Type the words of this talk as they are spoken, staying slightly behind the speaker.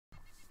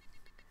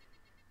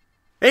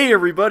Hey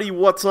everybody,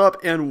 what's up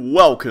and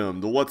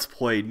welcome to Let's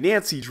Play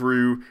Nancy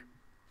Drew.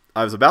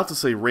 I was about to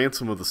say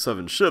Ransom of the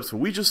Seven Ships, but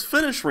we just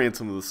finished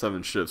Ransom of the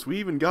Seven Ships. We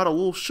even got a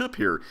little ship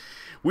here.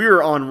 We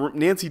are on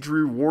Nancy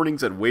Drew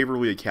Warnings at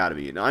Waverly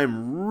Academy, and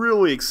I'm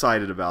really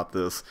excited about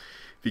this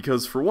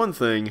because for one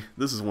thing,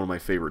 this is one of my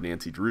favorite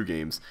Nancy Drew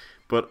games,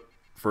 but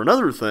for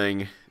another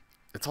thing,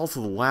 it's also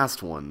the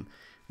last one,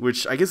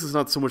 which I guess is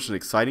not so much an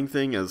exciting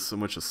thing as so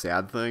much a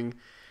sad thing.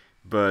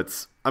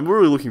 But I'm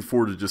really looking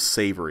forward to just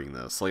savoring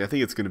this. I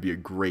think it's going to be a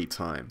great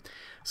time.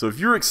 So if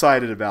you're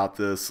excited about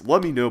this,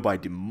 let me know by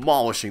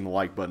demolishing the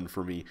like button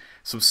for me,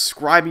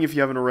 subscribing if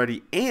you haven't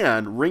already,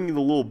 and ringing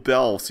the little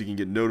bell so you can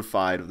get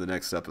notified of the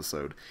next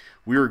episode.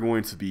 We are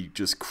going to be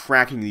just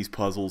cracking these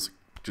puzzles,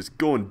 just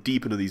going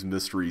deep into these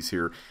mysteries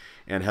here,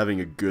 and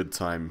having a good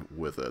time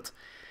with it.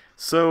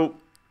 So,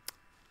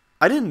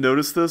 I didn't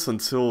notice this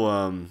until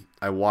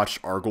I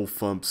watched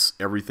Arglefump's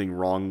Everything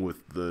Wrong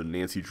with the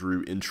Nancy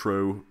Drew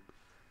intro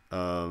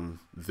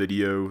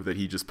video that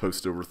he just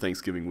posted over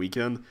Thanksgiving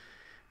weekend.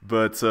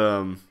 But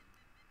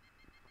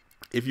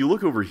if you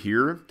look over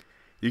here,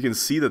 you can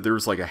see that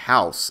there's like a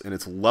house and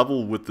it's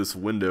level with this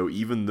window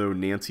even though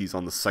Nancy's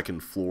on the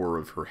second floor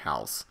of her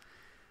house.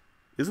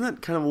 Isn't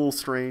that kind of a little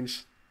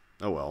strange?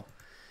 Oh well.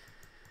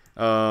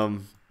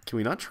 Can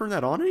we not turn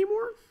that on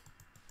anymore?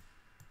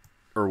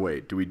 Or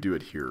wait, do we do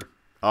it here?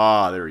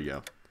 Ah, there we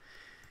go.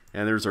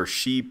 And there's our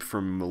sheep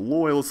from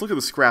Malloy. Let's look at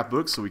the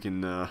scrapbook so we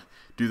can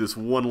do this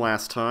one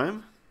last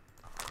time.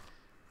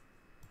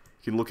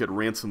 You can look at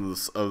Ransom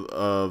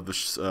of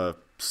the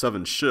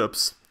Seven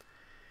Ships.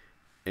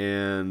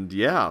 And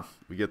yeah,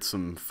 we get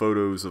some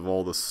photos of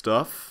all the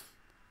stuff.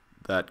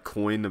 That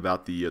coin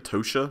about the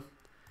Tosha.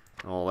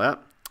 All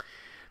that.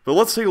 But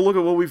let's take a look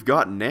at what we've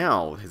got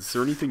now. Is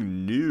there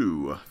anything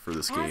new for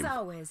this game? As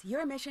always,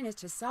 your mission is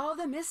to solve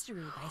the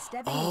mystery by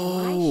stepping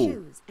into my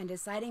shoes and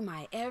deciding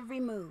my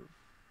every move.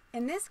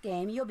 In this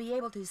game, you'll be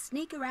able to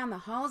sneak around the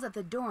halls of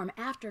the dorm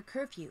after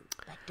curfew,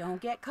 but don't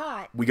get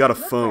caught. We got a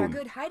Look phone. for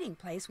a good hiding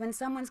place when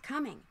someone's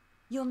coming.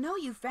 You'll know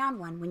you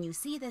found one when you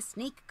see the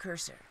sneak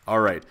cursor.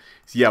 Alright,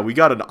 so yeah, we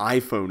got an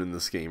iPhone in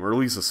this game, or at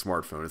least a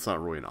smartphone. It's not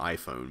really an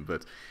iPhone,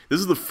 but this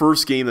is the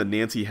first game that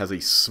Nancy has a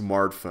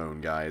smartphone,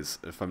 guys.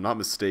 If I'm not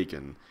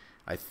mistaken,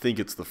 I think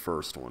it's the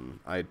first one.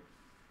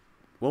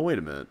 Well, wait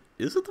a minute.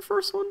 Is it the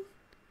first one?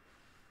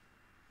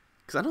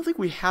 Because I don't think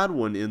we had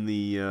one in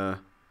the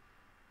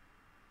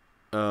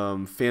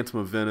Phantom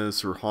of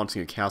Venice or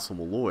Haunting of Castle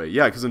Malloy.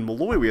 Yeah, because in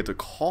Malloy we had to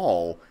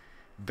call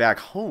back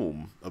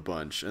home a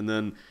bunch, and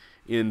then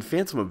in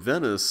Phantom of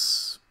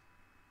Venice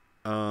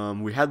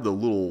we had the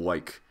little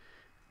like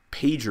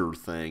pager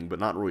thing, but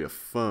not really a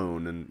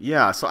phone. And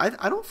yeah, so I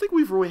don't think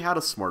we've really had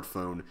a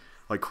smartphone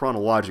like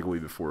chronologically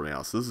before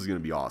now, so this is going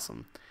to be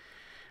awesome.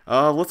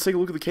 Let's take a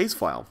look at the case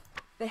file.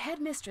 The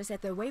headmistress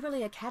at the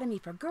Waverly Academy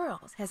for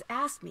Girls has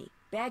asked me,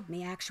 begged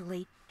me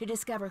actually, to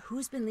discover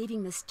who's been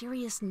leaving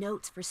mysterious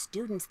notes for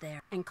students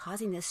there and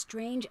causing the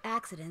strange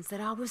accidents that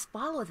always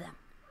follow them.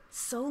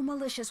 So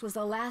malicious was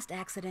the last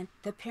accident,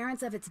 the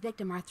parents of its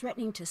victim are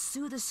threatening to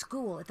sue the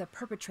school if the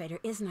perpetrator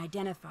isn't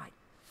identified.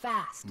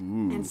 Fast.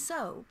 Ooh. And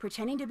so,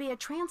 pretending to be a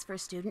transfer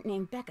student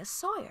named Becca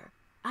Sawyer,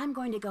 I'm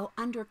going to go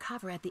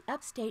undercover at the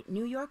upstate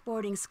New York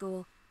boarding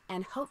school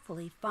and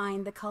hopefully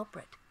find the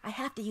culprit. I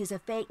have to use a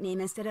fake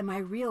name instead of my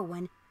real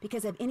one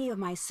because if any of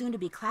my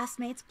soon-to-be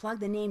classmates plug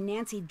the name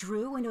Nancy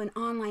Drew into an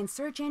online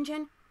search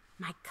engine,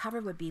 my cover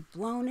would be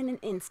blown in an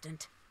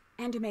instant.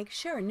 And to make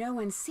sure no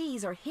one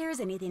sees or hears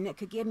anything that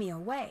could give me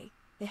away,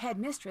 the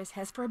headmistress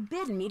has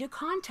forbidden me to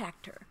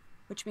contact her,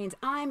 which means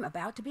I'm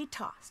about to be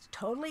tossed,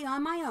 totally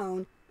on my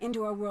own,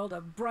 into a world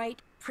of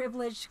bright,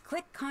 privileged,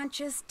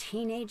 click-conscious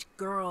teenage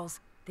girls.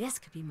 This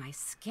could be my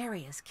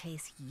scariest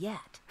case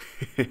yet.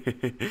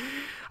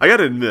 I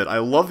gotta admit, I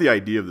love the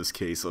idea of this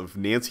case, of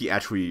Nancy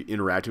actually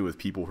interacting with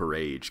people her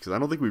age, because I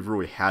don't think we've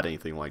really had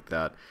anything like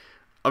that.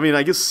 I mean,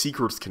 I guess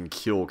Secrets Can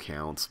Kill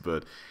counts,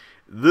 but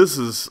this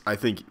is, I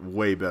think,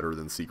 way better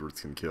than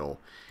Secrets Can Kill.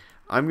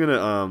 I'm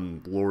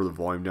gonna lower the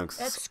volume down,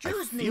 because I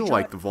feel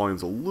like the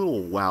volume's a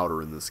little louder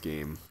in this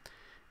game,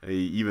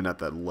 even at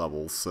that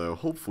level, so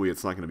hopefully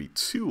it's not gonna be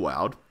too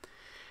loud.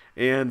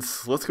 And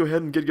let's go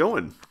ahead and get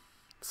going.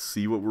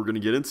 See what we're going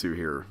to get into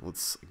here.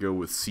 Let's go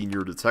with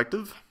Senior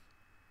Detective.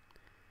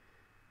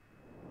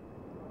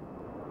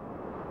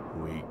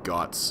 We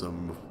got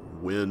some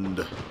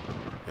wind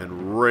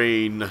and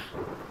rain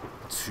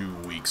 2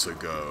 weeks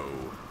ago.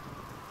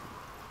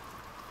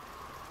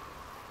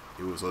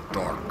 It was a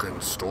dark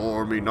and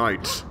stormy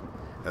night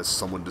as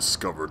someone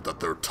discovered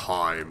that their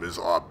time is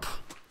up.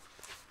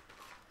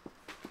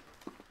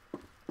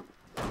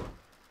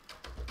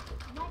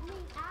 Let me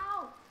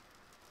out!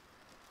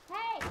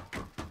 Hey!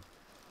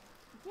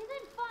 This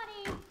isn't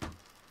funny!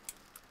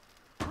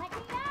 Let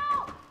me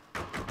out!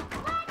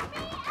 Let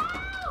me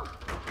out!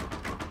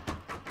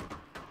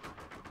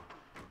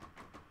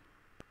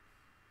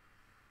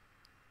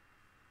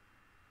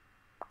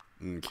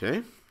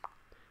 Okay.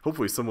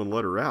 Hopefully someone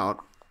let her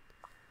out.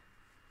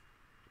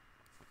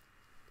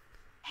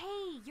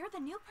 Hey, you're the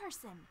new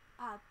person.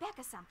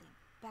 Becca something.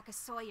 Becca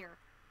Sawyer.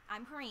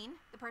 I'm Corrine,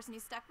 the person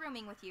who stuck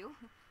rooming with you.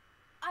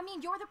 I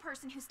mean, you're the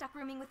person who stuck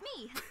rooming with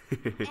me.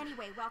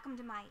 Anyway, welcome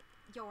to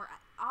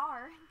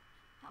our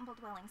humble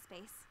dwelling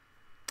space.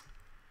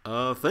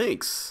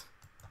 Thanks.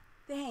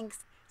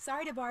 Thanks.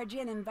 Sorry to barge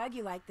in and bug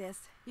you like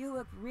this. You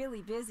look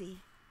really busy.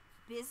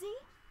 Busy?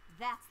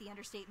 That's the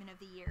understatement of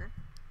the year.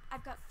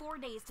 I've got 4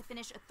 days to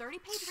finish a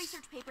 30-page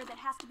research paper that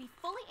has to be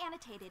fully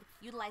annotated,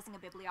 utilizing a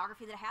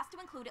bibliography that has to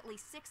include at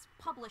least 6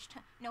 published,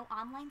 no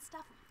online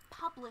stuff,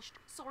 published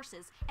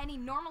sources. Any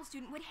normal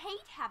student would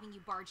hate having you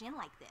barge in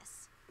like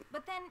this.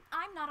 But then,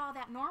 I'm not all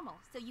that normal,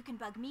 so you can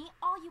bug me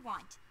all you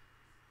want.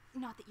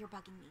 Not that you're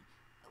bugging me.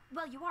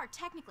 Well, you are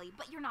technically,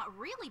 but you're not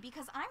really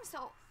because I'm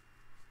so...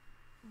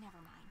 Never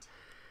mind.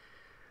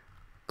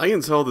 I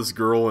can tell this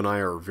girl and I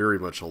are very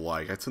much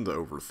alike. I tend to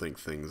overthink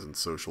things in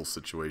social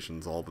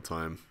situations all the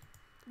time.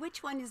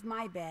 Which one is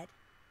my bed?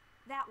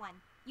 That one.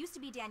 Used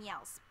to be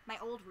Danielle's, my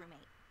old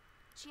roommate.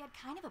 She had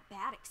kind of a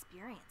bad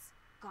experience.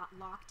 Got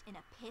locked in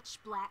a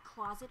pitch-black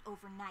closet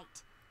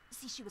overnight.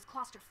 See, she was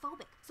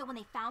claustrophobic, so when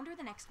they found her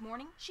the next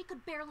morning, she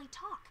could barely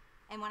talk.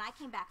 And when I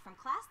came back from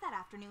class that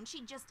afternoon,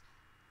 she just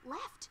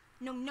left.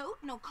 No note,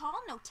 no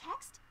call, no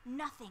text,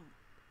 nothing.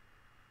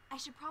 I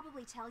should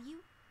probably tell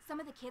you, some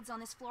of the kids on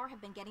this floor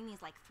have been getting these,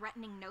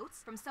 threatening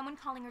notes from someone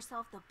calling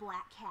herself the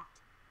Black Cat.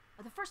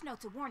 Well, the first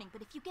note's a warning,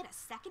 but if you get a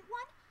second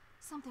one,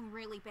 something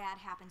really bad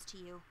happens to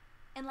you.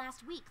 And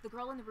last week, the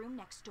girl in the room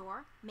next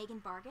door, Megan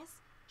Vargas,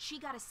 she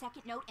got a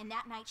second note, and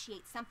that night she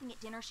ate something at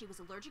dinner she was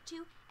allergic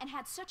to and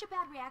had such a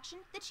bad reaction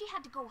that she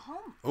had to go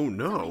home. Oh,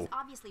 no. Somebody's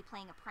obviously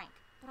playing a prank,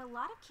 but a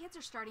lot of kids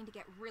are starting to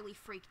get really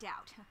freaked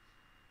out.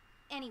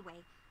 Anyway,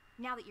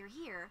 now that you're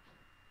here,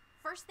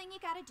 first thing you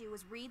gotta do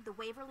is read the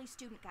Waverly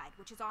Student Guide,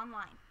 which is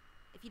online.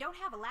 If you don't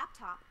have a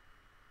laptop,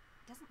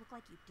 it doesn't look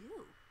like you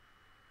do.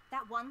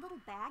 That one little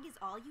bag is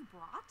all you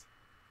brought?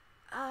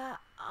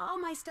 All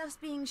my stuff's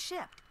being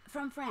shipped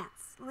from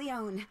France,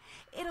 Lyon.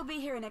 It'll be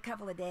here in a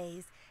couple of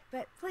days,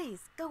 but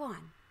please, go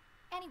on.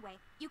 Anyway,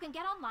 you can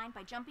get online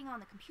by jumping on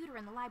the computer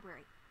in the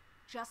library.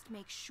 Just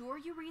make sure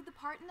you read the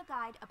part in the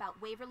guide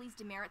about Waverly's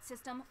demerit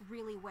system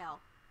really well.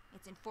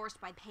 It's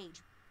enforced by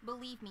Paige.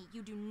 Believe me,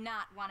 you do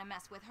not want to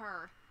mess with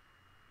her.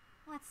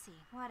 Let's see,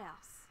 what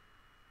else?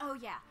 Oh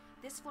yeah,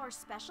 this floor is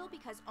special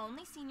because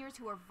only seniors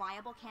who are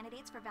viable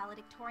candidates for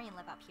valedictorian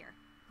live up here.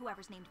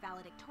 Whoever's named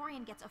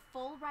valedictorian gets a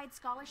full ride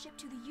scholarship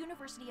to the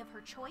university of her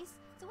choice,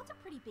 so it's a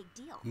pretty big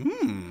deal.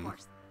 Of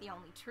course, the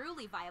only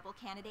truly viable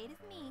candidate is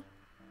me.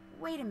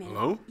 Wait a minute.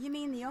 Hello? You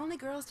mean the only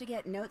girls to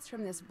get notes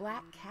from this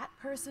Black Cat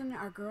person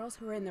are girls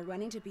who are in the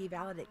running to be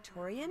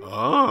valedictorian?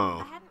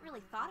 Oh. I hadn't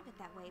really thought of it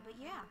that way, but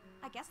yeah,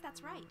 I guess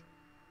that's right.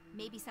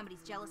 Maybe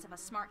somebody's jealous of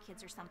us smart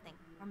kids or something,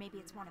 or maybe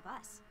it's one of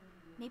us.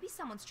 Maybe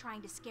someone's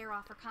trying to scare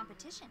off her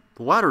competition.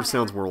 The latter Whatever.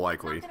 sounds more It's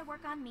likely. not gonna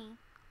work on me.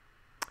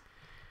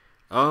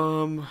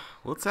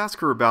 Let's ask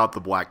her about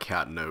the Black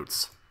Cat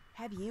notes.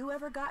 Have you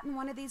ever gotten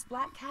one of these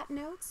Black Cat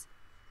notes?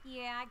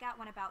 Yeah, I got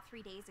one about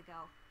 3 days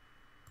ago.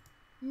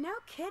 No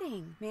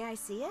kidding. May I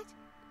see it?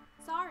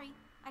 Sorry,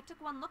 I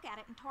took one look at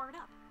it and tore it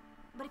up.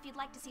 But if you'd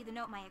like to see the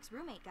note my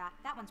ex-roommate got,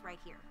 that one's right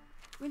here.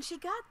 When she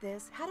got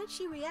this, how did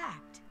she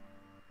react?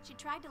 She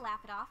tried to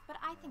laugh it off, but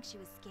I think she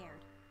was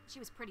scared. She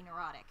was pretty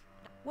neurotic.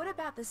 What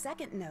about the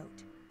second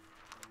note?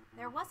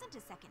 There wasn't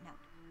a second note.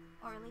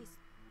 Or at least,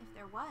 if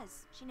there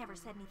was, she never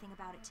said anything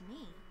about it to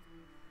me.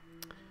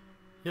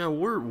 Yeah,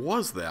 where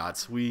was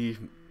that? We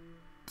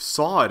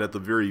saw it at the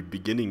very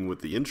beginning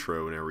with the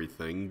intro and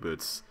everything,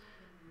 but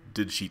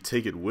did she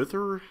take it with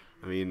her?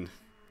 I mean,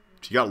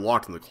 she got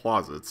locked in the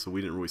closet, so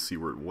we didn't really see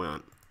where it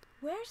went.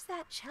 Where's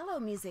that cello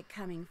music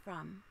coming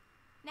from?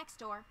 Next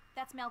door,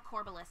 that's Mel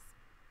Corbelis.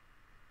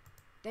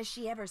 Does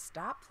she ever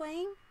stop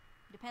playing?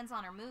 Depends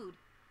on her mood.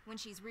 When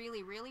she's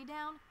really, really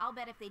down, I'll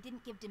bet if they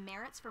didn't give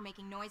demerits for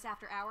making noise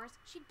after hours,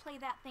 she'd play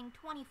that thing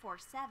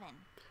 24/7.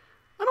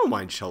 I don't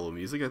mind cello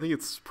music. I think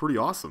it's pretty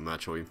awesome,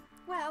 actually.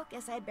 Well,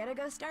 guess I'd better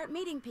go start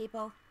meeting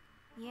people.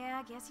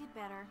 Yeah, I guess you'd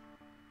better.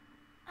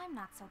 I'm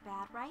not so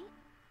bad, right?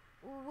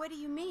 What do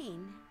you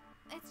mean?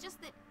 It's just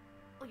that,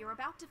 well, you're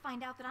about to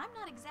find out that I'm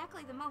not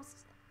exactly the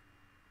most...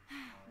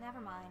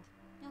 Never mind.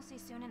 You'll see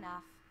soon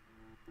enough.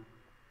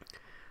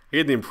 I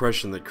get the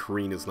impression that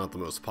Corrine is not the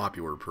most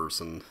popular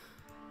person.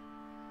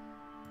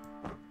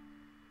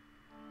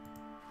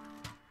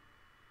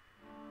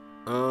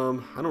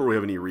 I don't really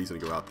have any reason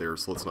to go out there,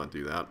 so let's not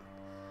do that.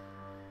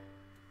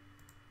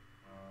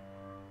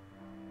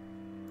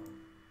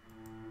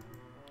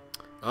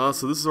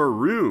 So this is our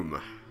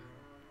room.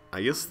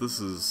 I guess this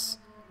is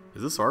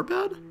this our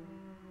bed?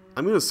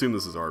 I'm gonna assume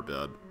this is our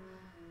bed.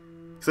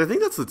 Because I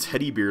think that's the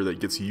teddy bear that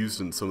gets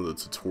used in some of the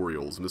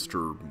tutorials,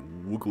 Mr.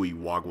 Woogly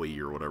Woggly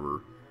or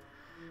whatever.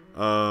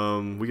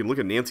 We can look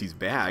at Nancy's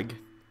bag.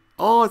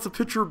 Oh, it's a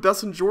picture of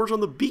Bess and George on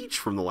the beach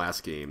from the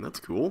last game. That's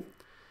cool.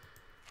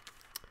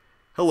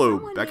 Hello,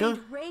 Someone Becca?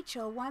 named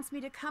Rachel wants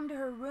me to come to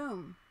her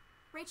room.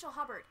 Rachel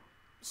Hubbard.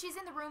 She's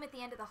in the room at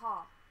the end of the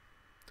hall.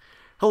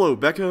 Hello,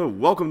 Becca.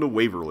 Welcome to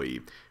Waverly.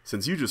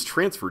 Since you just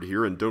transferred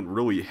here and don't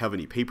really have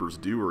any papers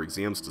due or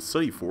exams to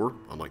study for,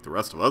 unlike the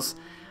rest of us,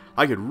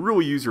 I could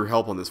really use your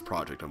help on this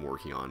project I'm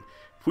working on.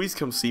 Please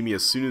come see me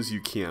as soon as you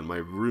can. My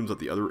room's at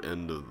the other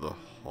end of the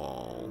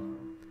hall.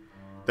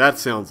 That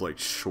sounds like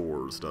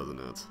chores, doesn't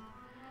it?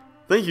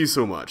 Thank you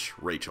so much,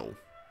 Rachel.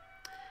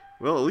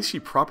 Well, at least she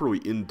properly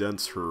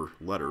indents her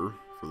letter,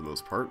 for the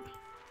most part.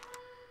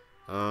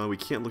 We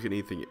can't look at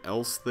anything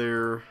else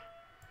there.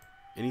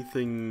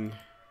 Anything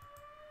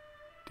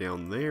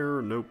down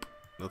there? Nope,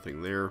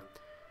 nothing there.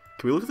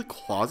 Can we look at the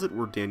closet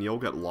where Danielle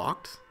got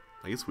locked?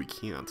 I guess we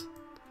can't.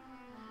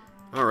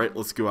 Alright,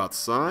 let's go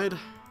outside.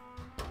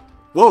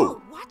 Whoa!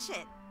 Oh, watch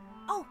it!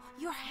 Oh,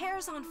 your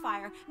hair's on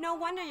fire. No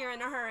wonder you're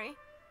in a hurry.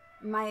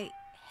 My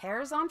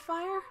hair's on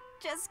fire?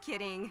 Just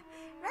kidding.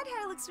 Red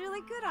hair looks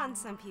really good on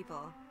some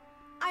people.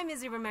 I'm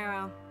Izzy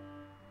Romero.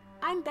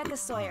 I'm Becca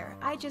Sawyer.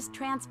 I just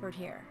transferred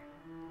here.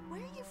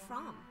 Where are you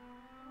from?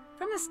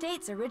 From the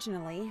States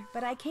originally,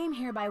 but I came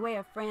here by way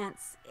of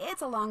France.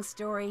 It's a long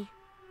story.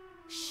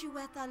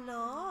 Chouette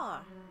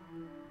alors.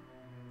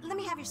 Let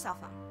me have your cell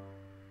phone.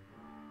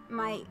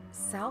 My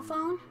cell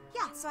phone?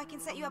 Yeah, so I can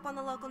set you up on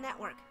the local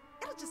network.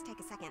 It'll just take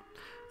a second.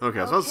 Okay,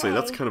 I was about to say,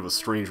 that's Okay. kind of a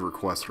strange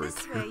request right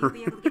This way there. you'll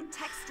be able to get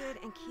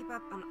texted and keep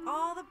up on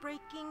all the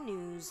breaking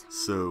news.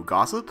 So,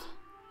 gossip?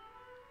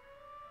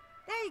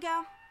 There you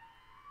go.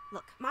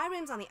 Look, my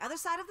room's on the other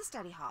side of the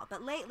study hall,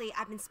 but lately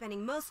I've been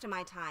spending most of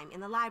my time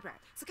in the library.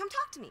 So come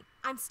talk to me.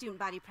 I'm student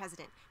body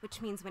president,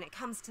 which means when it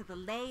comes to the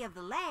lay of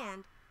the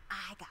land,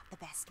 I got the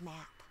best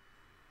map.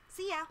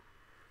 See ya.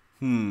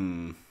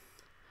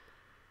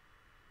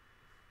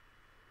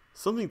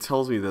 Something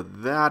tells me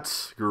that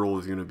that girl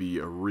is going to be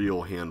a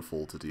real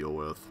handful to deal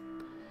with.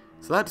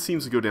 So that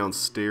seems to go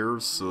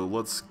downstairs, so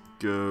let's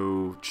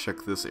go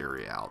check this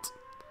area out.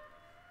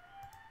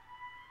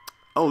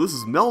 Oh, this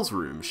is Mel's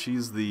room.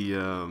 She's the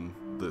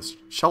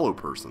cello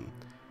person.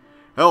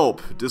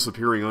 Help!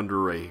 Disappearing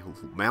under a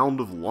mound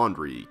of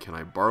laundry. Can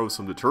I borrow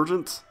some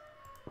detergent?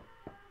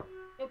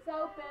 It's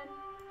open.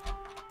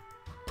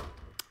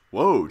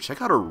 Whoa,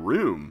 check out her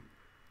room.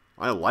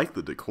 I like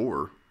the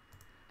decor.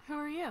 Who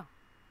are you?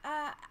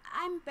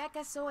 I'm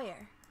Becca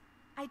Sawyer.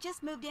 I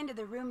just moved into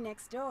the room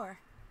next door.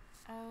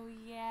 Oh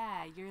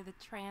yeah, you're the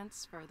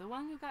transfer, the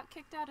one who got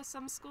kicked out of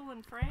some school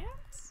in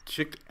France?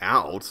 Kicked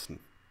out?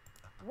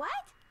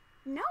 What?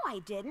 No, I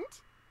didn't.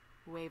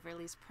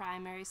 Waverly's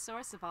primary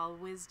source of all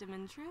wisdom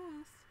and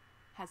truth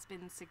has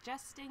been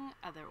suggesting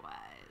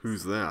otherwise.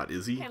 Who's that?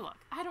 Is he? Hey look,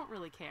 I don't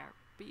really care,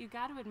 but you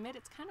gotta admit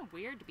it's kind of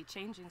weird to be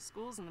changing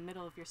schools in the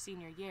middle of your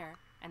senior year,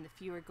 and the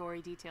fewer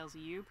gory details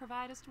you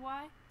provide as to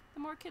why, the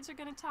more kids are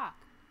gonna talk.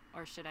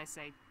 Or should I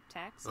say,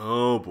 text?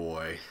 Oh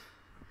boy.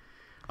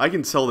 I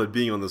can tell that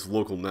being on this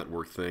local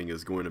network thing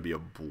is going to be a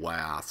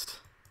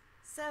blast.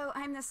 So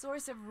I'm the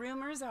source of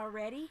rumors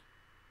already?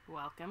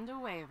 Welcome to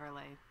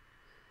Waverly.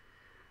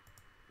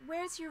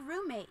 Where's your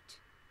roommate?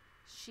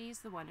 She's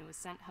the one who was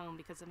sent home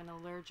because of an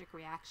allergic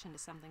reaction to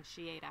something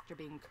she ate after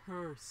being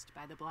cursed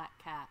by the black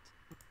cat.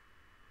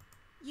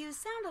 You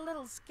sound a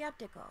little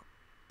skeptical.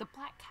 The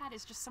black cat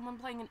is just someone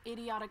playing an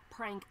idiotic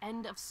prank.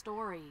 End of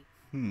story.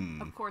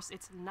 Of course,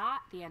 it's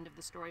not the end of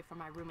the story for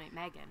my roommate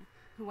Megan,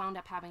 who wound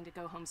up having to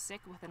go home sick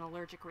with an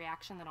allergic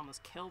reaction that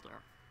almost killed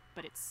her.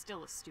 But it's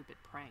still a stupid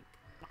prank.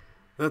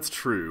 That's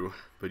true,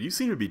 but you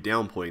seem to be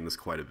downplaying this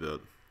quite a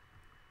bit.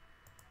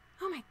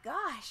 Oh my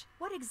gosh,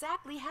 what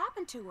exactly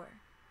happened to her?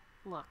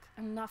 Look,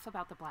 enough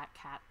about the black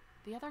cat.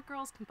 The other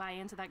girls can buy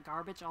into that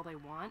garbage all they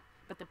want,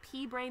 but the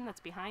pea brain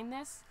that's behind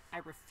this, I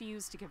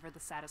refuse to give her the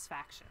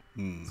satisfaction.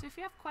 So if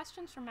you have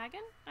questions for Megan,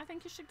 I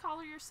think you should call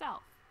her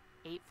yourself.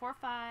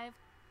 845-555-1849.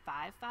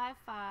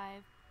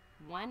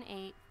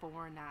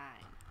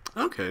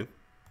 Okay.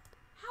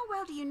 How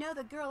well do you know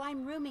the girl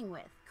I'm rooming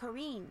with,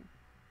 Corrine?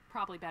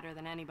 Probably better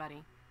than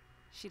anybody.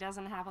 She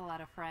doesn't have a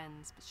lot of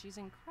friends, but she's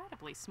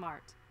incredibly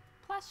smart.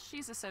 Plus,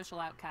 she's a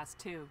social outcast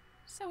too,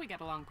 so we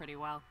get along pretty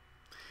well.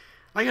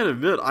 I gotta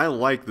admit, I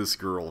like this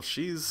girl.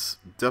 She's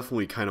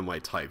definitely kind of my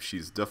type.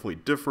 She's definitely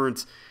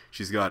different.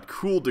 She's got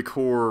cool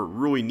decor,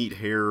 really neat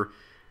hair,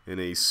 and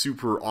a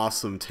super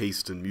awesome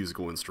taste in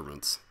musical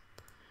instruments.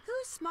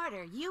 Who's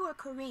smarter, you or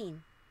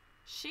Corrine?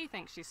 She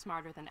thinks she's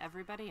smarter than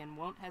everybody and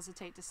won't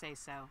hesitate to say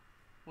so,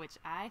 which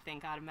I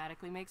think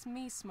automatically makes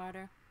me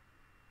smarter.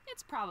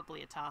 It's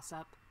probably a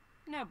toss-up.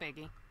 No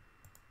biggie.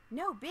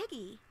 No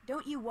biggie.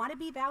 Don't you want to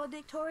be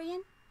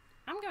valedictorian?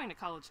 I'm going to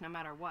college no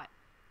matter what.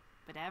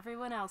 But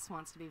everyone else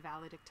wants to be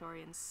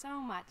valedictorian so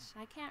much,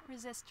 I can't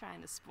resist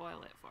trying to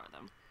spoil it for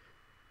them.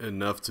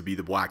 Enough to be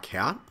the black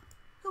cat?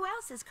 Who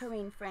else is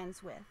Corrine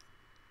friends with?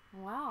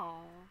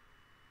 Well,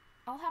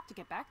 I'll have to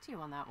get back to you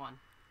on that one.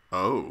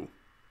 Oh.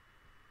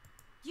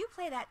 You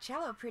play that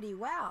cello pretty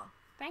well.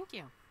 Thank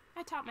you.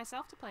 I taught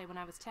myself to play when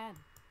I was 10.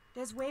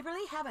 Does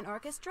Waverly have an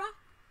orchestra?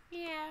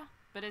 Yeah,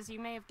 but as you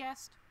may have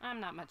guessed, I'm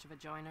not much of a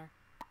joiner.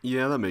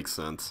 Yeah, that makes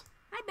sense.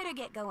 I better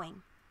get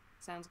going.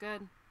 Sounds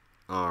good.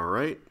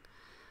 Alright.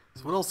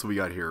 So what else do we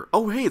got here?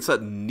 Oh, hey, it's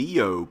that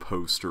Neo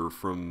poster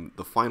from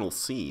the final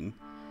scene.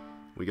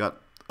 We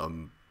got a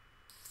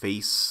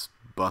face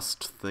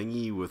bust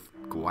thingy with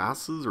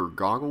glasses or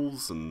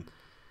goggles and,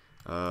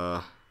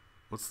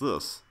 what's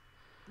this?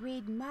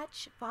 Read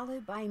much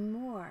followed by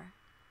more.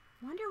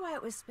 Wonder why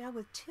it was spelled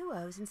with 2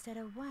 O's instead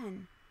of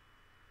 1.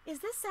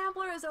 Is this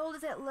sampler as old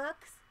as it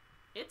looks?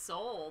 It's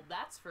old,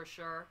 that's for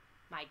sure.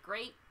 My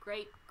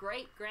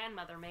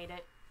great-great-great-grandmother made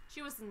it.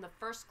 She was in the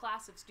first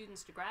class of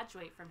students to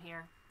graduate from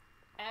here.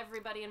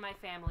 Everybody in my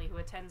family who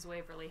attends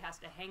Waverly has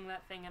to hang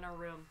that thing in her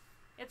room.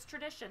 It's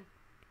tradition.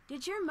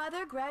 Did your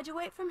mother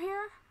graduate from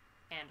here?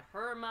 And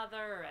her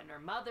mother and her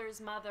mother's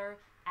mother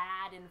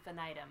ad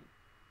infinitum.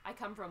 I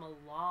come from a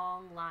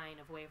long line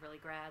of Waverly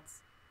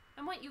grads.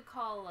 I'm what you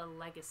call a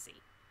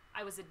legacy.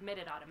 I was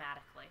admitted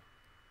automatically.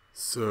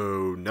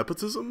 So,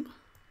 nepotism?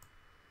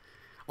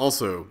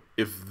 Also,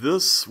 if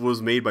this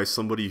was made by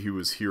somebody who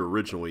was here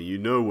originally, you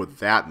know what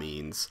that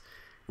means.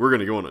 We're going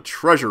to go on a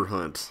treasure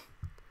hunt.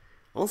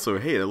 Also,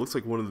 hey, that looks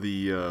like one of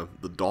the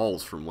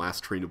dolls from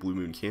Last Train to Blue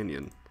Moon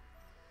Canyon.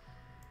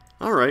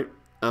 Alright.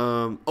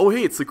 Oh,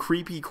 hey, it's the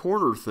creepy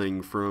corner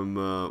thing from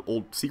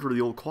old Secret of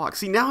the Old Clock.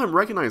 See, now I'm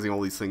recognizing all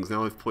these things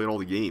now I've played all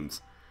the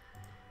games.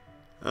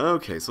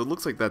 Okay, so it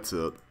looks like that's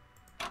it.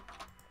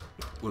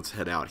 Let's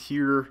head out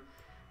here.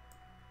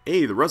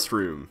 Hey, the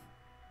restroom.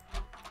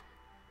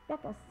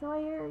 Becca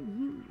Sawyer,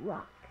 you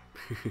rock.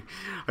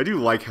 I do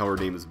like how her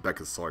name is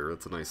Becca Sawyer.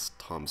 That's a nice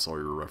Tom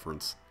Sawyer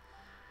reference.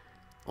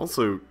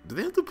 Also, do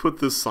they have to put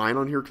this sign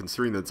on here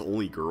considering that it's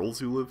only girls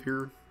who live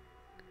here?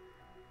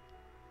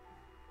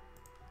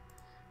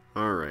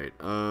 Alright,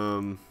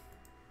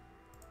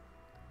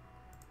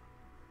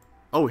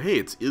 oh, hey,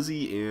 it's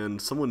Izzy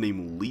and someone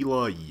named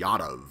Leela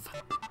Yadav.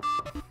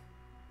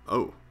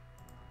 Oh.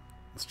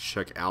 Let's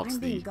check out I'm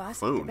being the gossiped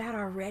phone. about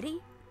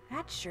already?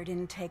 That sure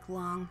didn't take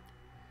long.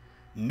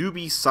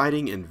 Newbie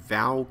sighting in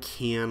Val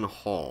Can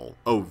Hall.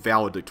 Oh,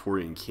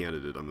 valedictorian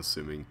candidate, I'm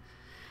assuming.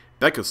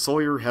 Becca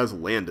Sawyer has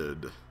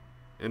landed.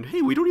 And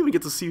hey, we don't even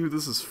get to see who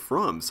this is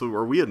from. So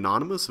are we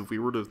anonymous if we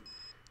were to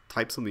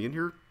type something in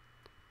here?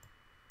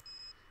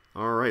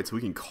 Alright, so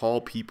we can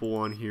call people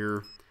on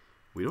here.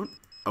 We don't...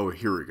 Oh,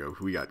 here we go.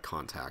 We got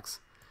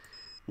contacts.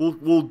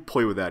 We'll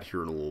play with that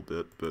here in a little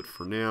bit. But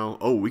for now...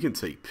 Oh, we can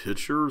take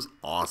pictures?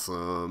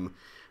 Awesome.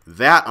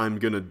 That I'm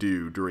going to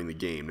do during the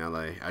game. Now that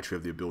I actually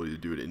have the ability to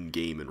do it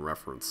in-game and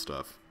reference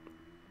stuff.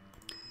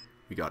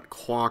 We got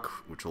clock,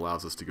 which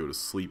allows us to go to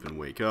sleep and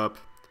wake up.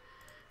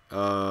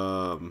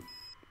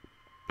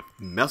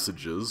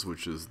 Messages,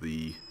 which is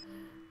the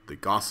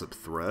gossip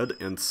thread,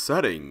 and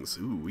settings.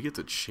 Ooh, we get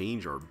to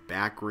change our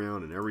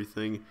background and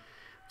everything.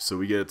 So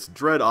we get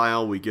Dread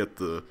Isle, we get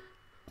the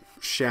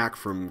shack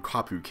from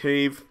Kapu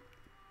Cave,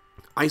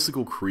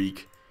 Icicle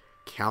Creek,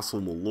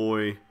 Castle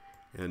Malloy,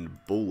 and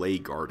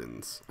Bolay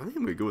Gardens. I think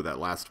I'm going to go with that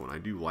last one. I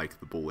do like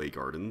the Bolay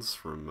Gardens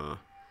from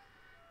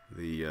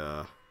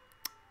the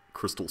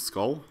Crystal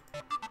Skull.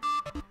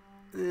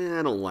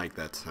 I don't like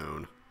that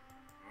tone.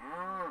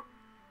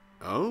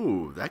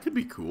 Oh, that could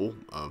be cool.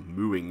 A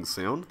mooing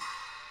sound.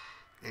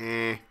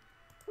 That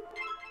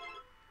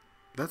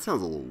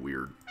sounds a little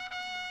weird.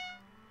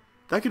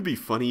 That could be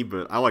funny,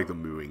 but I like the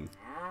mooing.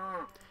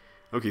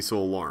 Okay, so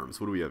alarms.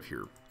 What do we have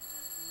here?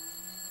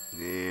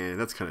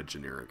 That's kind of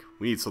generic.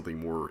 We need something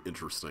more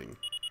interesting.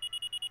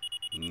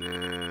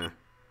 Nah.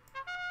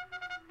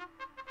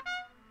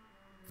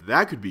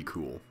 That could be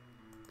cool.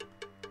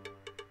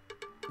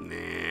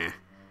 Nah.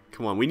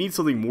 Come on, we need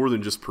something more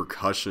than just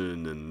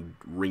percussion and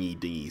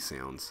ringy-dingy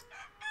sounds.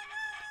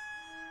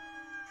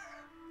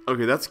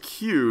 Okay, that's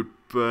cute,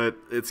 but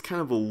it's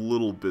kind of a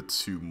little bit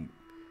too...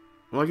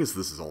 Well, I guess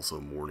this is also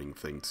a morning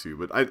thing too,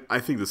 but I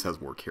think this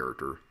has more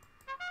character.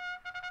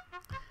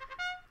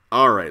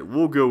 Alright,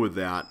 we'll go with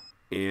that,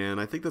 and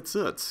I think that's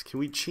it. Can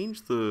we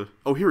change the...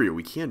 Oh, here we go,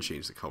 we can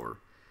change the color.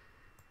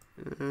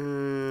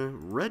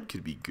 Red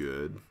could be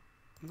good.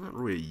 I'm not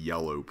really a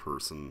yellow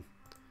person.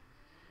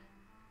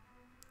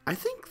 I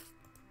think...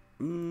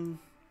 I'm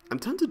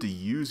tempted to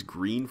use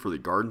green for the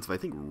gardens, but I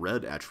think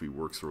red actually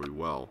works really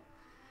well.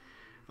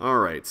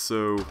 Alright,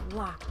 so...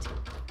 Locked.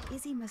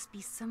 Izzy must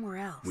be somewhere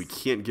else. We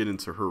can't get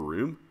into her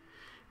room.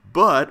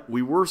 But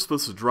we were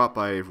supposed to drop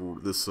by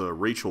this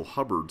Rachel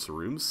Hubbard's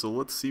room, so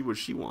let's see what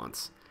she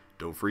wants.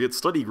 Don't forget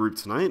study group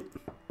tonight.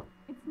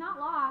 It's not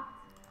locked.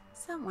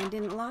 Someone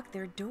didn't lock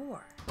their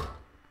door.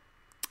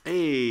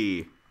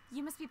 Hey,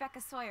 You must be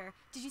Becca Sawyer.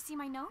 Did you see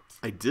my note?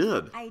 I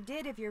did. I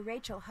did if you're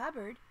Rachel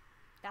Hubbard.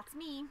 That's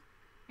me.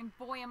 And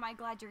boy, am I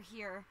glad you're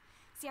here.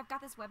 See, I've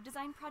got this web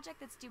design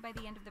project that's due by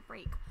the end of the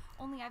break.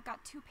 Only I've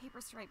got 2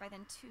 papers to write by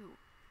then, too.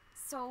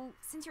 So,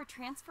 since you're a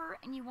transfer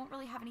and you won't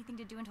really have anything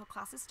to do until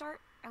classes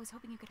start, I was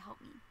hoping you could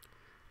help me.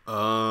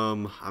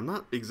 I'm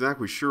not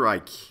exactly sure I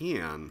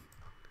can.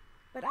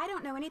 But I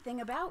don't know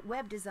anything about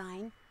web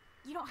design.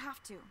 You don't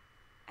have to.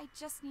 I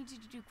just need you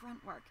to do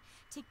grunt work.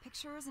 Take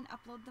pictures and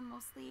upload them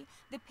mostly.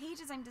 The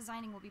pages I'm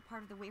designing will be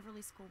part of the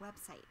Waverly School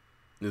website.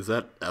 Is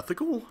that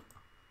ethical?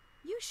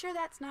 You sure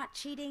that's not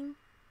cheating?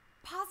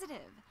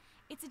 Positive.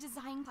 It's a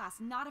design class,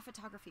 not a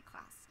photography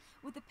class.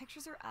 What the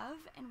pictures are of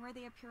and where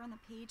they appear on the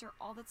page are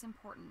all that's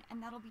important,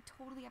 and that'll be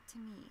totally up to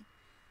me.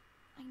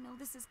 I know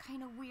this is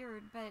kind of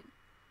weird, but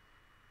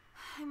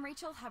I'm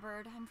Rachel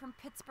Hubbard. I'm from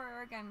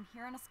Pittsburgh. I'm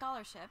here on a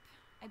scholarship.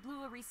 I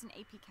blew a recent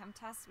AP Chem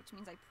test, which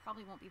means I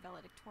probably won't be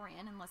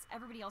valedictorian unless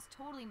everybody else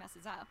totally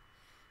messes up.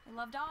 I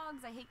love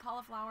dogs, I hate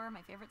cauliflower,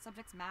 my favorite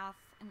subject's math,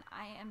 and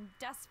I am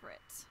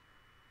desperate.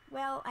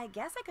 Well, I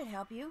guess I could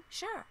help you.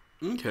 Sure.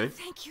 Okay.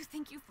 Thank you,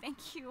 thank you,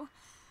 thank you.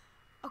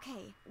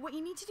 Okay, what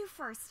you need to do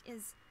first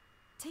is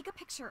take a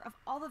picture of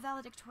all the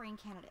valedictorian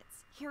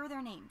candidates. Here are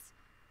their names.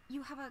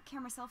 You have a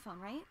camera cell phone,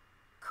 right?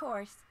 Of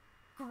course.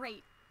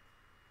 Great.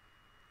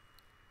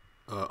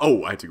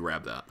 Oh, I had to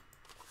grab that.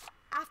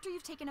 After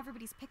you've taken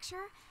everybody's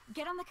picture,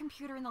 get on the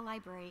computer in the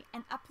library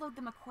and upload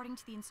them according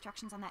to the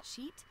instructions on that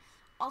sheet.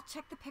 I'll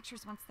check the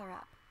pictures once they're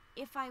up.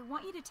 If I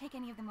want you to take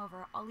any of them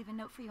over, I'll leave a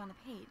note for you on the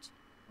page.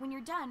 When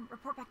you're done,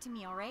 report back to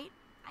me, alright?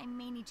 I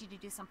may need you to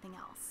do something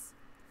else.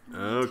 In the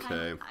meantime,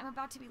 Okay. I'm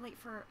about to be late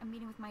for a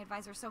meeting with my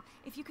advisor, so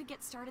if you could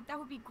get started, that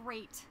would be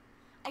great.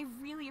 I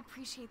really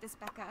appreciate this,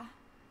 Becca.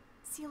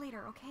 See you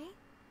later, okay?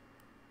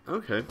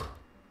 Okay.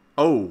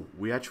 Oh,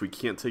 we actually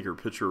can't take her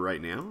picture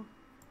right now?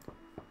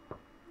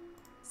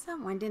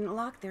 Someone didn't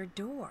lock their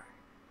door.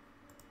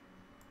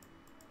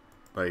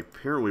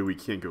 Apparently we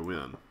can't go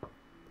in.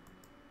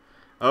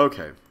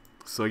 Okay.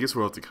 So I guess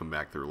we'll have to come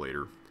back there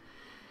later.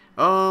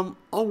 I'll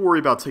worry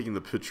about taking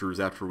the pictures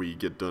after we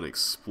get done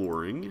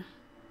exploring.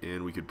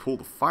 And we could pull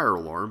the fire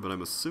alarm, but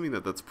I'm assuming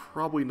that that's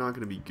probably not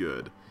going to be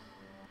good.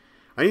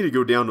 I need to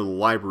go down to the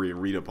library and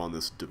read up on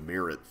this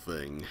demerit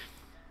thing.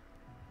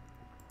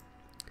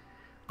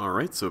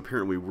 Alright, so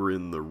apparently we're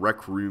in the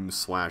rec room /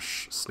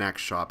 snack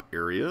shop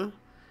area.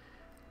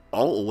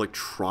 All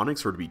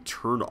electronics are to be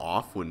turned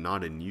off when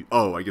not in use.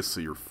 Oh, I guess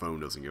so your phone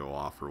doesn't go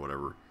off or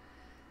whatever.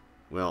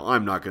 Well,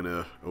 I'm not going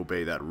to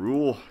obey that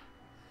rule.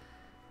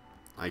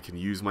 I can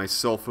use my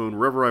cell phone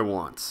wherever I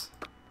want.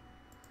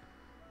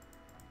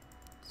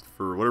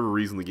 For whatever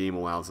reason, the game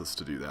allows us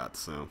to do that,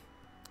 so.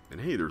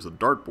 And hey, there's a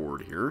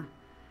dartboard here.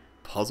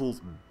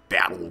 Puzzles,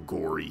 battle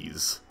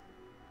gories.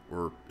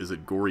 Or is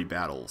it gory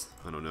battles?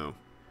 I don't know.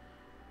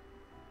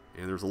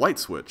 And there's a light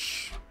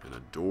switch and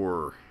a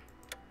door.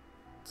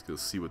 Let's go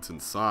see what's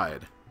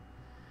inside.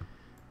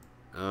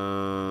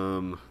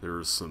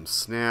 There's some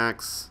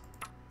snacks,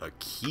 a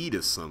key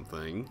to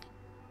something,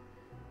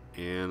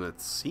 and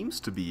it seems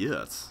to be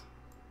it.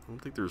 I don't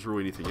think there's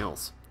really anything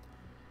else.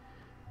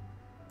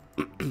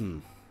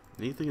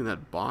 Anything in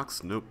that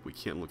box? Nope, we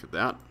can't look at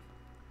that.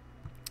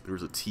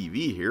 There's a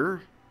TV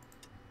here.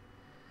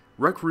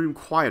 Rec room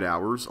quiet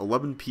hours,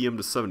 11 p.m.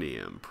 to 7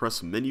 a.m.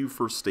 Press menu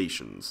for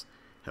stations.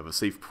 Have a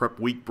safe prep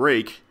week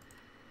break.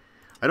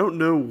 I don't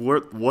know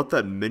what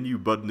that menu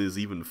button is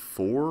even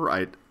for,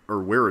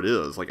 or where it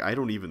is. Like, I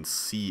don't even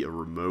see a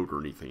remote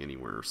or anything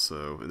anywhere,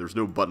 so. And there's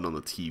no button on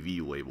the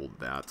TV labeled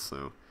that,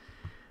 so.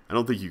 I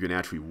don't think you can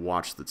actually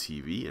watch the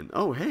TV. And,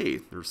 oh, hey,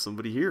 there's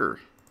somebody here.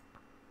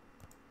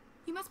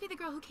 You must be the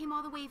girl who came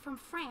all the way from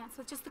France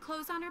with just the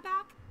clothes on her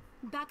back?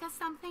 Becca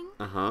something?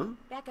 Uh-huh.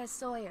 Becca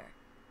Sawyer.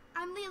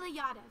 I'm Leela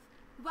Yadav.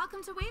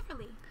 Welcome to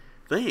Waverly.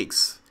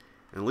 Thanks.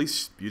 At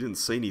least you didn't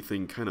say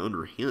anything kind of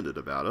underhanded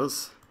about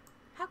us.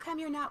 How come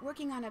you're not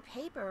working on a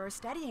paper or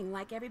studying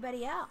like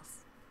everybody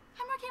else?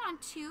 I'm working on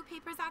 2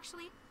 papers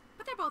actually,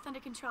 but they're both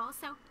under control,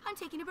 so I'm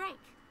taking a break.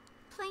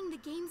 Playing the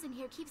games in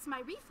here keeps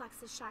my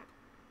reflexes sharp.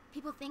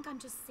 People think I'm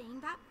just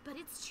saying that, but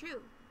it's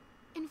true.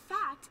 In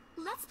fact,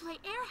 let's play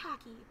air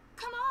hockey.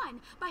 Come on!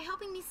 By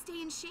helping me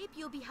stay in shape,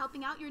 you'll be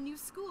helping out your new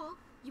school.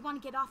 You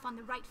want to get off on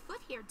the right foot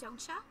here,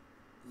 don't ya?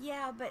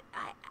 Yeah, but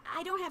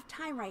I don't have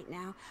time right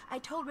now. I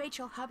told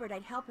Rachel Hubbard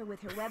I'd help her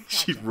with her web project.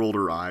 She rolled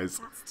her eyes.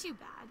 That's too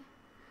bad.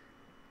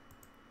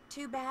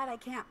 Too bad I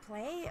can't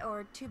play,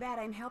 or too bad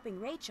I'm helping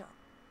Rachel?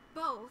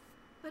 Both,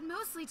 but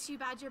mostly too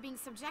bad you're being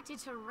subjected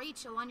to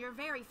Rachel on your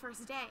very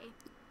first day.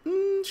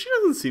 She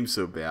doesn't seem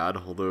so bad,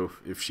 although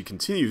if she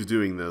continues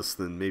doing this,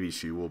 then maybe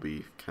she will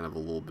be kind of a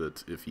little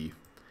bit iffy.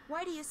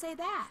 Why do you say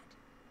that?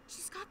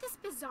 She's got this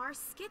bizarre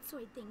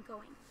schizoid thing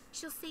going.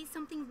 She'll say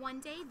something one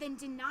day, then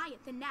deny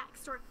it the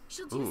next, or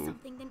she'll do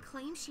something, then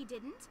claim she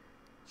didn't.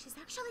 She's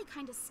actually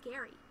kind of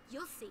scary.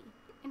 You'll see.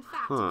 In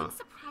fact, it wouldn't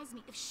surprise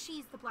me if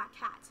she's the Black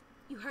Cat.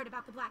 You heard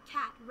about the Black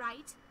Cat,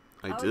 right?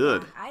 I Oh,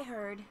 did. yeah, I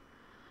heard.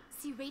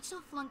 See,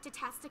 Rachel flunked a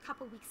test a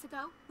couple weeks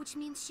ago, which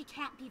means she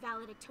can't be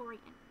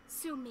valedictorian.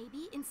 So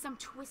maybe, in some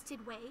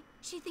twisted way,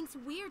 she thinks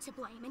we're to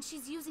blame and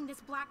she's using this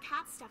Black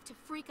Cat stuff to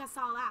freak us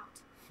all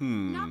out.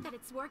 Not that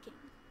it's working.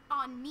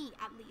 On me,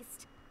 at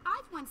least.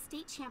 I've won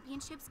state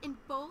championships in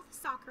both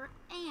soccer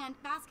and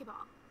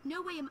basketball.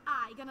 No way am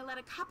I gonna let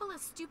a couple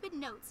of stupid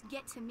notes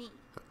get to me.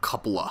 A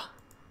couple of.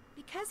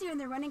 Because you're in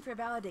the running for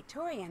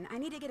valedictorian, I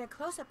need to get a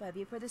close-up of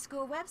you for the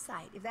school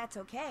website, if that's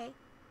okay.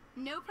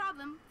 No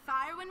problem.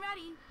 Fire when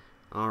ready.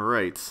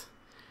 Alright.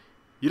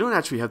 You don't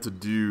actually have to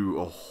do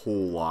a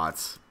whole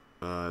lot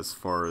as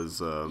far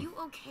as... You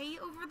okay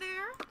over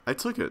there? I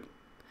took it.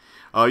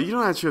 You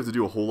don't actually have to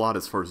do a whole lot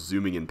as far as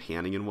zooming and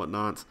panning and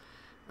whatnot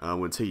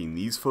when taking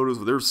these photos,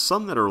 but there's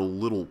some that are a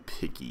little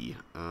picky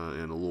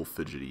and a little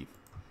fidgety.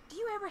 Do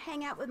you ever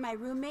hang out with my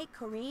roommate,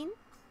 Corrine?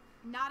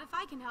 Not if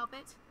I can help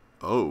it.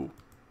 Oh.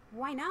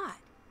 Why not?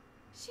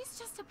 She's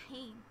just a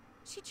pain.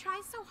 She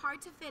tries so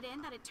hard to fit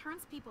in that it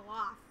turns people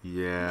off.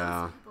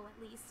 Yeah. Most people,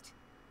 at least.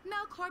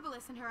 Mel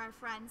Corbelis and her are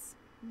friends.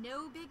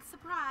 No big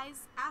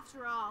surprise.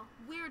 After all,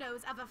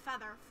 weirdos of a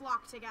feather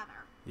flock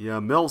together. Yeah,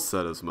 Mel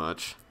said as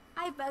much.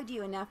 I've bugged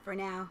you enough for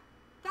now.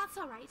 That's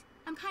all right.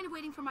 I'm kind of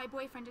waiting for my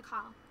boyfriend to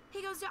call.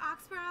 He goes to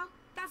Oxborough.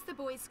 That's the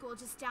boys' school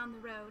just down the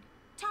road.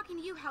 Talking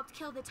to you helped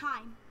kill the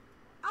time.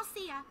 I'll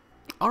see ya.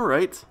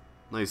 Alright.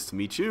 Nice to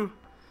meet you.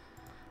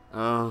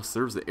 So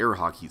there's the air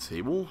hockey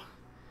table.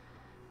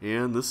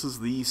 And this is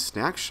the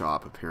snack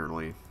shop,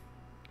 apparently.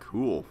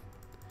 Cool.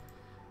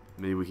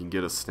 Maybe we can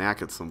get a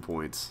snack at some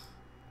point.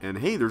 And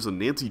hey, there's a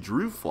Nancy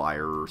Drew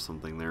flyer or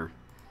something there.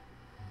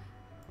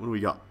 What do we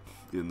got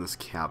in this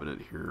cabinet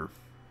here?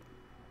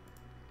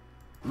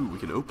 Ooh, we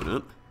can open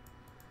it.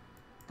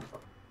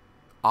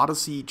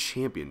 Odyssey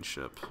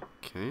Championship.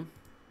 Okay.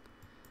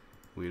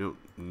 We don't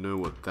know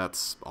what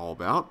that's all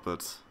about,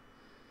 but...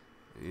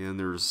 And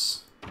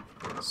there's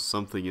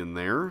something in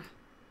there.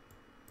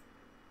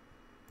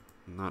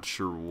 Not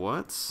sure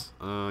what.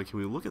 Can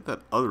we look at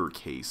that other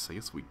case? I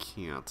guess we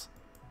can't.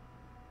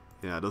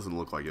 Yeah, it doesn't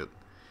look like it.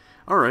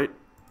 Alright.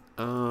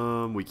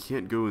 We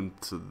can't go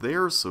into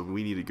there, so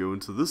we need to go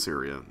into this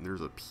area.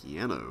 There's a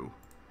piano.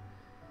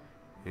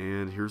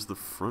 And here's the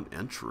front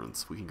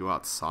entrance. We can go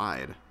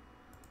outside.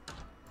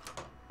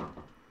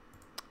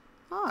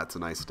 Ah, it's a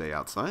nice day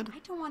outside. I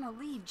don't want to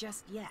leave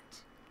just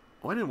yet.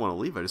 Oh, I didn't want to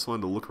leave. I just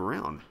wanted to look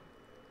around.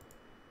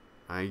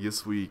 I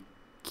guess we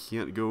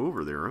can't go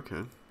over there.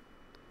 Okay.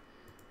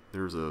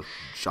 There's a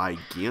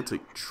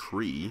gigantic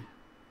tree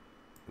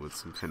with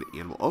some kind of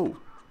animal. Oh,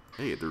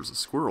 hey, there's a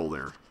squirrel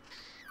there.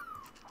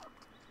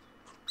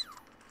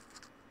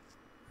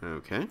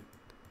 Okay.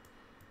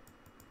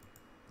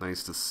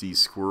 Nice to see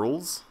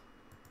squirrels.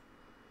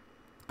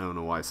 I don't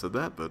know why I said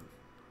that, but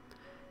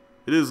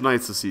it is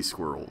nice to see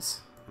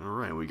squirrels.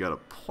 Alright, we got a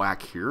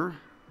plaque here.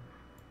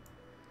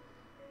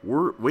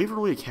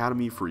 Waverly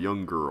Academy for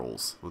Young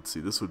Girls. Let's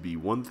see, this would be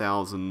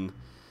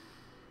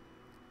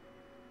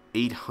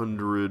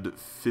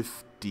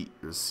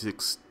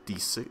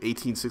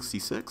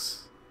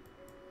 1866.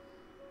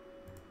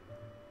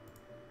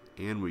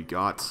 And we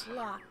got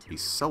Locked. a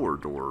cellar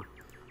door.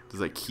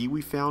 Does that key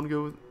we found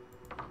go with?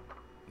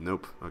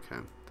 Nope. Okay.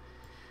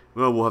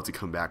 Well, we'll have to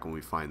come back when we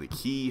find the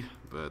key,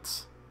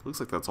 but looks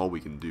like that's all we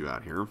can do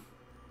out here.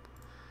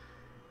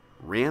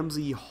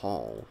 Ramsey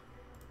Hall.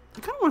 I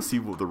kind of want to see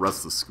what the rest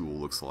of the school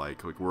looks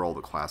like where all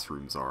the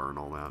classrooms are and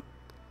all that.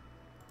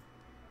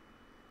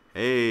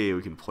 Hey,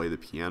 we can play the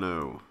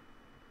piano.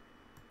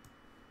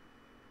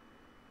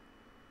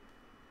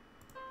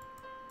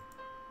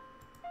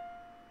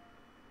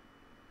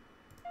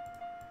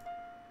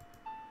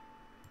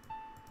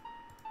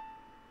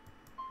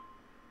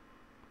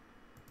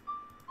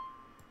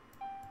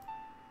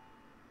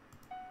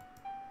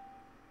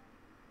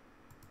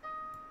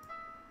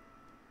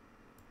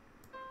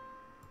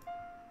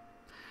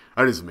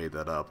 I just made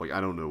that up. Like,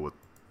 I don't know what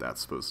that's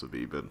supposed to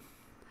be, but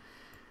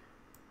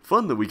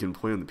fun that we can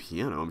play on the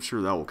piano. I'm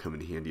sure that will come in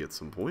handy at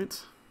some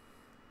point.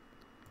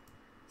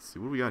 Let's see,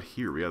 what do we got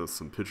here? We have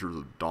some pictures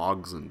of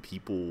dogs and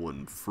people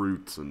and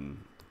fruits and...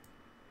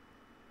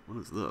 What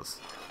is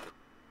this?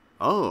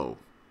 Oh!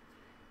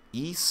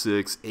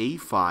 E6,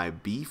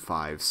 A5,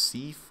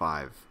 B5,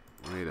 C5.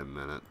 Wait a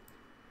minute.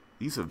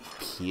 These have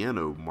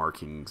piano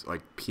markings,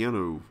 like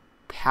piano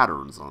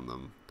patterns on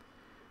them.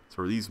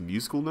 So are these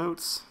musical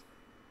notes?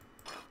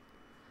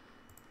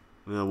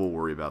 Well, we'll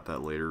worry about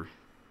that later.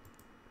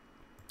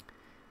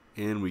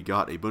 And we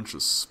got a bunch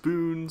of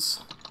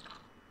spoons.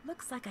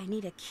 Looks like I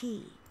need a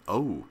key.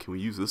 Oh, can we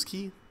use this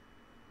key?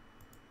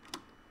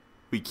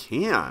 We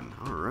can.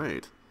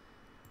 Alright.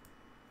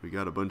 We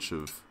got a bunch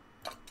of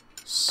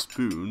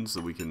spoons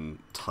that we can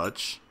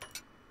touch.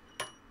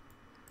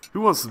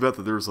 Who wants to bet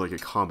that there's like a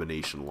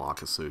combination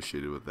lock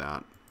associated with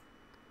that?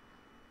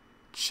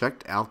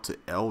 Checked out to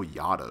El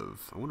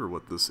Yadov. I wonder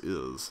what this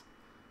is.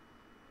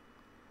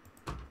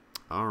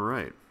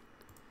 Alright.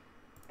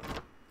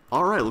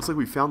 Alright, looks like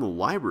we found the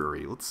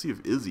library. Let's see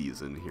if Izzy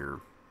is in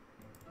here.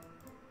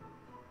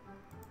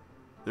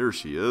 There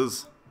she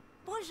is.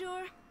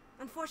 Bonjour.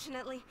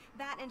 Unfortunately,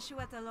 that and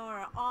Chouette alors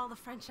are all the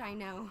French I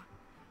know.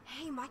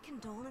 Hey, my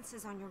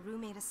condolences on your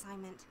roommate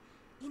assignment.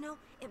 You know,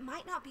 it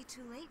might not be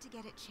too late to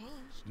get it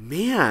changed.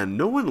 Man,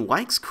 no one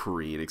likes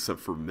Corinne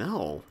except for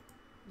Mel.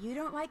 You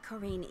don't like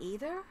Corinne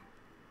either?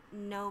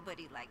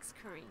 Nobody likes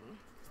Corinne.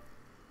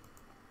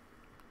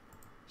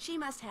 She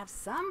must have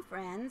some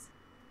friends.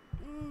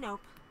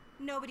 Nope.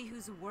 Nobody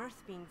who's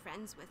worth being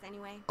friends with,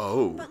 anyway.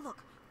 Oh. But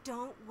look,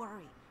 don't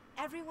worry.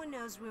 Everyone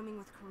knows rooming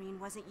with Corinne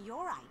wasn't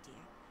your idea.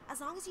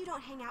 As long as you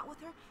don't hang out with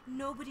her,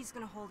 nobody's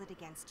gonna hold it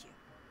against you.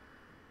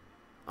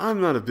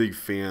 I'm not a big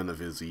fan of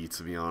Izzy,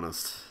 to be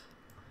honest.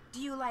 Do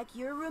you like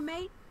your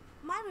roommate?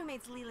 My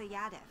roommate's Leela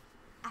Yadav,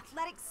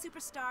 athletic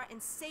superstar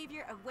and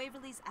savior of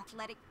Waverly's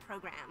athletic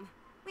program.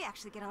 We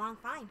actually get along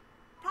fine.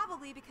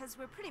 Probably because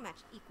we're pretty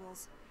much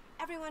equals.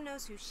 Everyone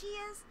knows who she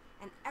is,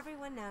 and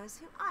everyone knows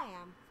who I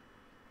am.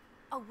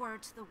 A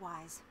word to the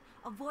wise.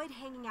 Avoid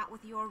hanging out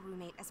with your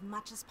roommate as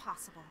much as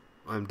possible.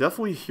 I'm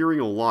definitely hearing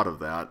a lot of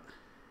that.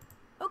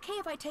 Okay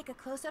if I take a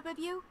close-up of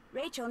you?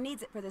 Rachel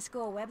needs it for the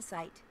school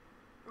website.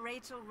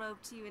 Rachel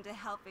roped you into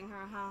helping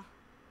her, huh?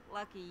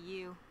 Lucky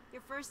you.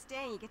 Your first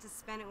day, you get to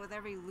spend it with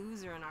every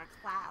loser in our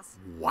class.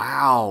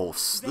 Wow,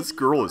 this Ready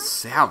girl for is a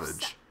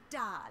savage. close-up,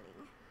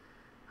 darling.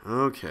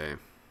 Okay.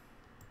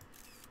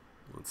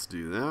 Let's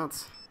do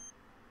that.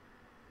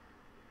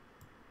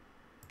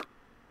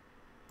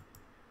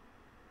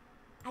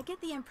 I get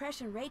the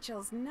impression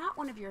Rachel's not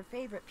one of your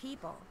favorite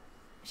people.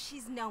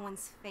 She's no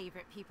one's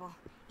favorite, people.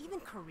 Even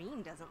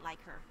Kareem doesn't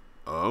like her.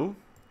 Oh?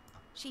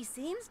 She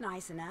seems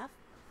nice enough.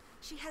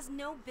 She has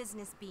no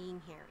business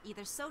being here,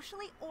 either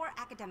socially or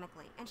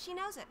academically, and she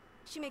knows it.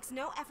 She makes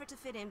no effort to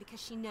fit in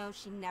because she knows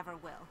she never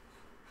will.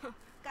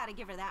 Gotta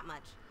give her that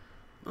much.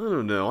 I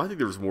don't know. I think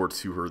there's more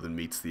to her than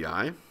meets the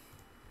eye.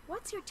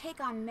 What's your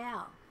take on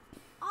Mel?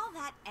 All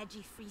that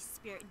edgy, free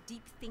spirit,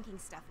 deep thinking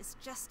stuff is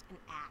just an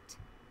act.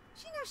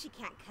 She knows she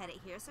can't cut it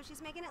here, so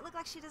she's making it look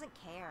like she doesn't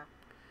care.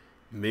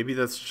 Maybe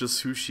that's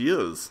just who she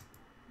is.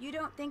 You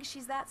don't think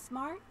she's that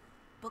smart?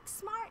 Book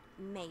smart?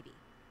 Maybe.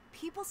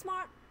 People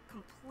smart?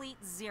 Complete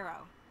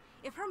zero.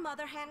 If her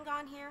mother hadn't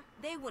gone here,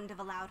 they wouldn't have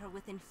allowed her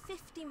within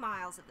 50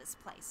 miles of this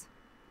place.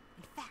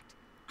 In fact,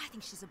 I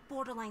think she's a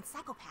borderline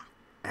psychopath.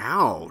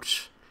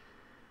 Ouch.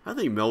 I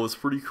think Mel is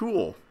pretty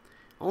cool.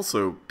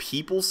 Also,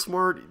 people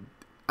smart?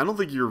 I don't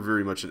think you're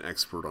very much an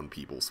expert on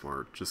people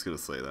smart. Just gonna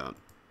say that.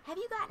 Have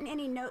you gotten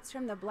any notes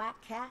from the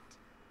Black Cat?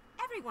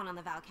 Everyone on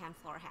the Valcan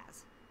floor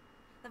has.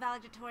 The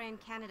valedictorian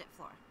candidate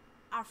floor.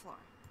 Our floor.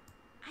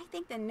 I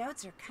think the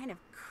notes are kind of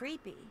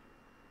creepy.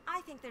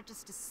 I think they're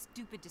just a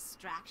stupid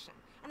distraction,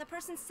 and the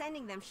person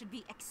sending them should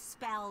be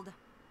expelled.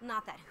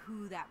 Not that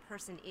who that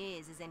person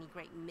is any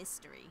great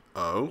mystery.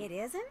 Oh? It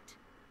isn't?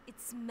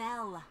 It's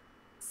Mel.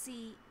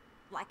 See,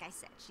 like I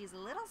said, she's a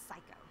little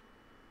psycho.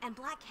 And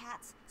Black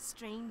Cat's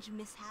strange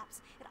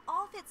mishaps, it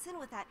all fits in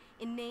with that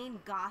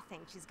inane goth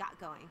thing she's got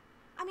going.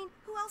 I mean,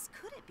 who else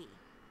could it be?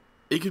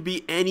 It could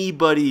be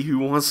anybody who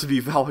wants to be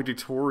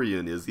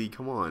valedictorian, Izzy.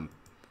 Come on.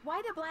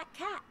 Why the Black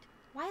Cat?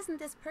 Why isn't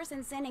this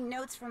person sending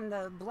notes from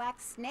the Black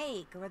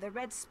Snake or the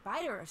Red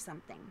Spider or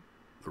something?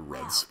 The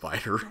red Well,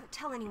 spider. Don't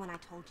tell anyone I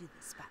told you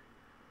this, but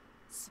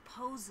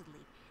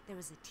supposedly there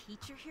was a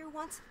teacher here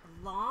once, a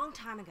long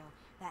time ago,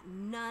 that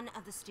none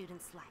of the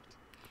students liked.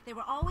 They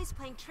were always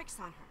playing tricks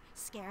on her,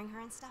 scaring her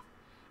and stuff,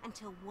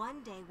 until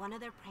one day one of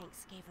their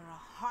pranks gave her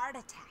a heart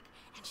attack,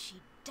 and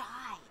she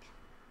died.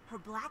 Her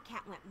Black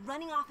Cat went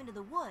running off into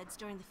the woods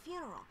during the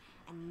funeral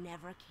and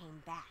never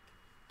came back.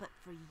 But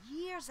for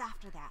years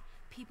after that,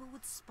 people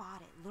would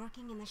spot it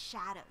lurking in the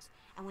shadows,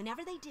 and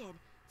whenever they did,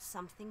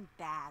 something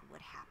bad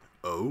would happen.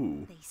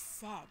 Oh. They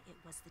said it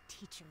was the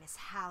teacher, Miss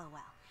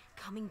Hallowell,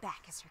 coming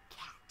back as her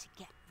cat to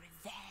get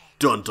revenge.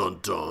 Dun dun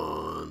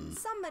dun.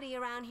 Somebody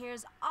around here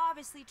is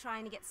obviously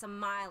trying to get some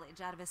mileage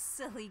out of a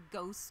silly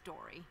ghost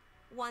story.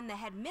 One the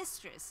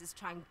headmistress is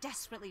trying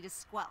desperately to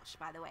squelch,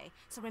 by the way.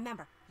 So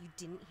remember, you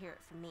didn't hear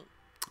it from me.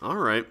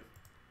 Alright.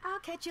 I'll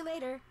catch you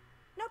later.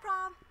 No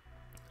problem.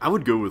 I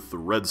would go with the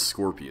red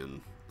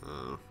scorpion,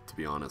 to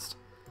be honest.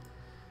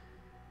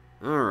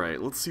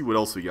 Alright, let's see what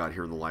else we got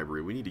here in the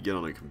library. We need to get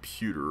on a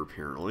computer,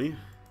 apparently.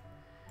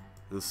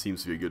 This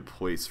seems to be a good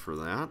place for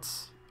that.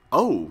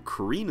 Oh,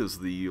 Karina's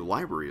the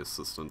library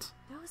assistant.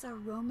 Those are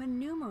Roman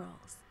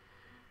numerals.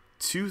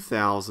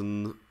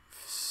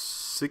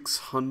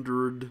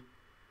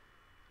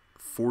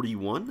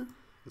 2,641?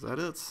 Is that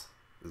it?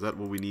 Is that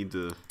what we need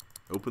to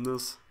open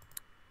this?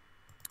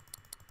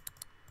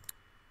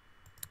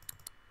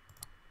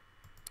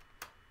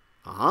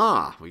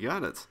 Aha, we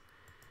got it.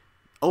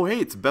 Oh, hey,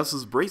 it's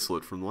Bess's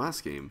bracelet from the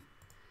last game.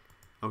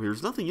 Oh,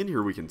 there's nothing in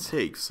here we can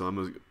take, so I'm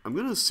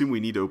going to assume we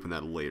need to open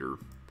that later.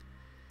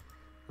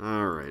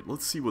 Alright,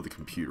 let's see what the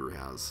computer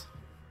has.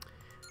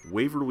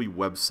 Waverly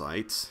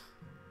website.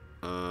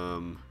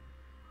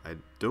 I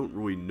don't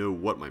really know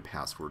what my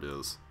password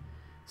is.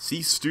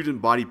 See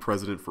student body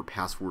president for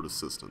password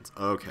assistance.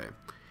 Okay.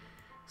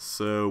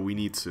 So we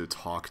need to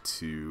talk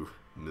to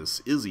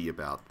Miss Izzy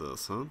about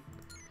this, huh?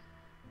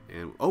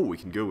 And, oh, we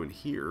can go in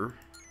here.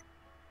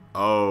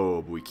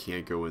 Oh, but we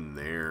can't go in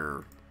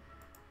there.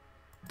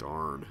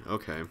 Darn.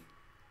 Okay.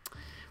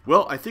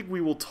 Well, I think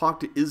we will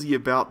talk to Izzy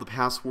about the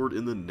password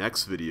in the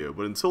next video.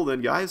 But until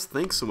then, guys,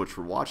 thanks so much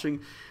for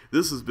watching.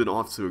 This has been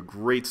off to a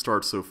great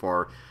start so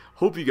far.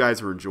 Hope you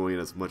guys are enjoying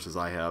it as much as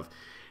I have.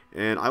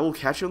 And I will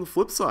catch you on the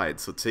flip side.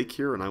 So take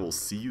care, and I will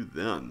see you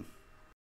then.